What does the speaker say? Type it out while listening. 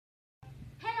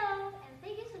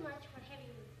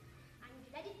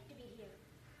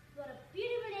What a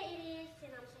beautiful day it is,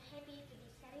 and I'm so happy to be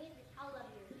sharing it with all of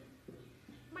you.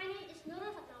 My name is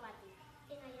Nurul Fatmawati,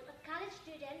 and I am a college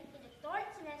student in the third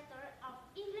semester of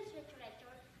English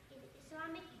Literature in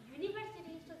Islamic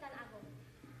University Sultan Agong.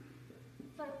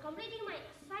 For completing my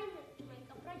assignment to make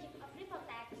a project of ripple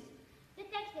text, the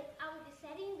text that I will be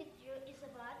sharing with you is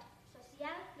about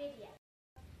social media.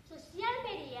 Social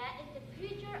media is the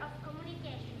future of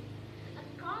communication, a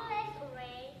countless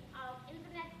array of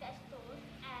internet-based tools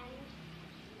and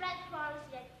platforms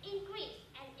that increase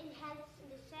and enhance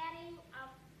the sharing of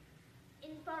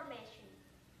information.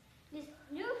 This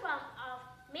new form of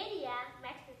media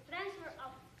makes the transfer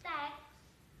of text,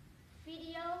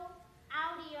 video,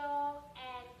 audio,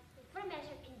 and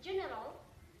information in general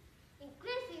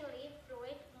increasingly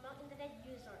fluid among internet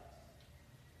users.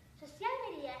 Social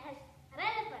media has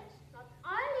relevance not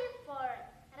only for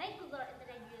regular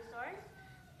internet users,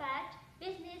 but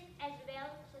business as well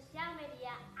social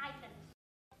media icons.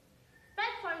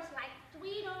 Platforms like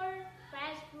Twitter,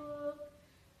 Facebook,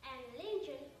 and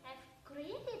LinkedIn have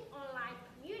created online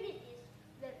communities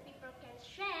where people can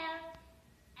share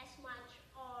as much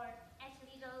or as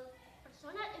little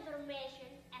personal information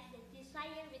as they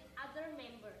desire with other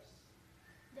members.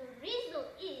 The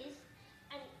result is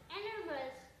an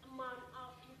enormous amount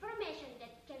of information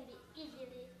that can be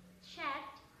easily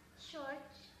shared,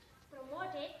 searched,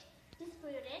 promoted,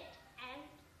 distributed, and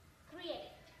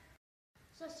created.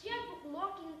 Social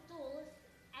bookmarking tools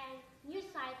and news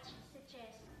sites such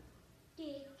as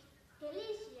Dig,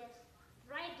 Delicious,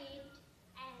 Reddit,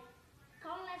 and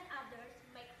countless others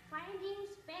make finding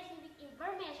specific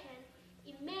information,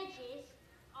 images,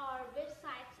 or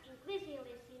websites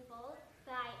increasingly simple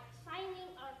by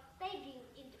assigning or tagging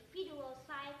individual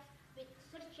sites with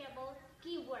searchable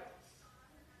keywords.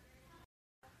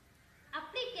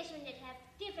 Applications that have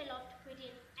developed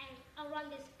within and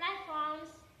around these platforms,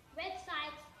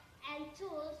 websites, and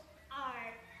tools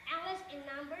are endless in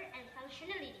number and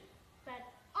functionality, but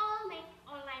all make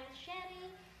online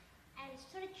sharing and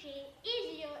searching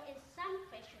easier in some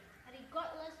fashion,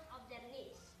 regardless of their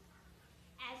needs.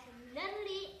 As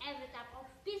nearly every type of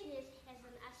business has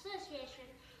an association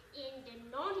in the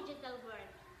non-digital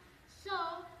world, so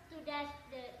too does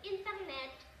the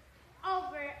internet.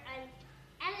 Over an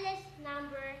endless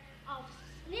number of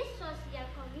niche social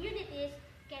communities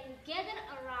can gather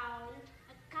around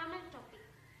a common topic.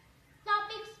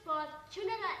 Topics both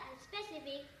general and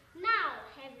specific now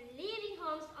have living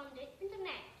homes on the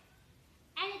internet.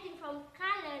 Anything from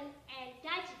current and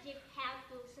digestive health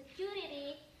to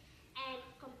security and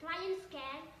compliance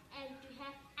can and to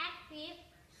have active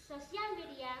social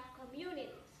media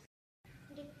communities.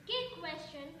 The key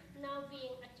question now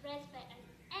being addressed by an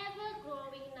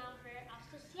ever-growing number of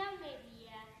social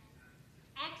media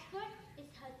experts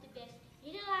is how to best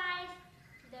utilize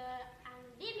the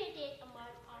unlimited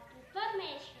amount of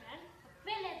information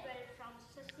available from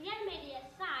social media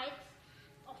sites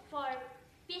for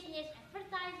business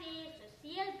advertising,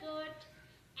 social good,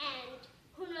 and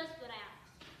who knows what else.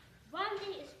 One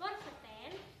thing is for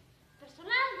certain,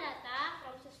 personal data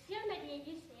from social media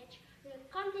usage will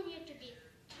continue to be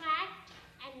tracked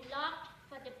and logged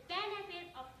for the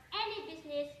benefit of any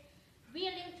business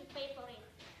willing to pay for it.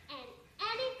 And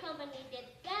any company that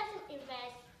doesn't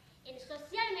invest in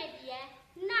social media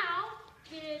now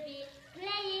will be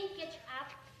playing catch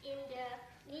up in the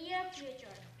near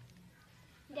future.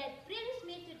 That brings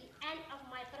me to the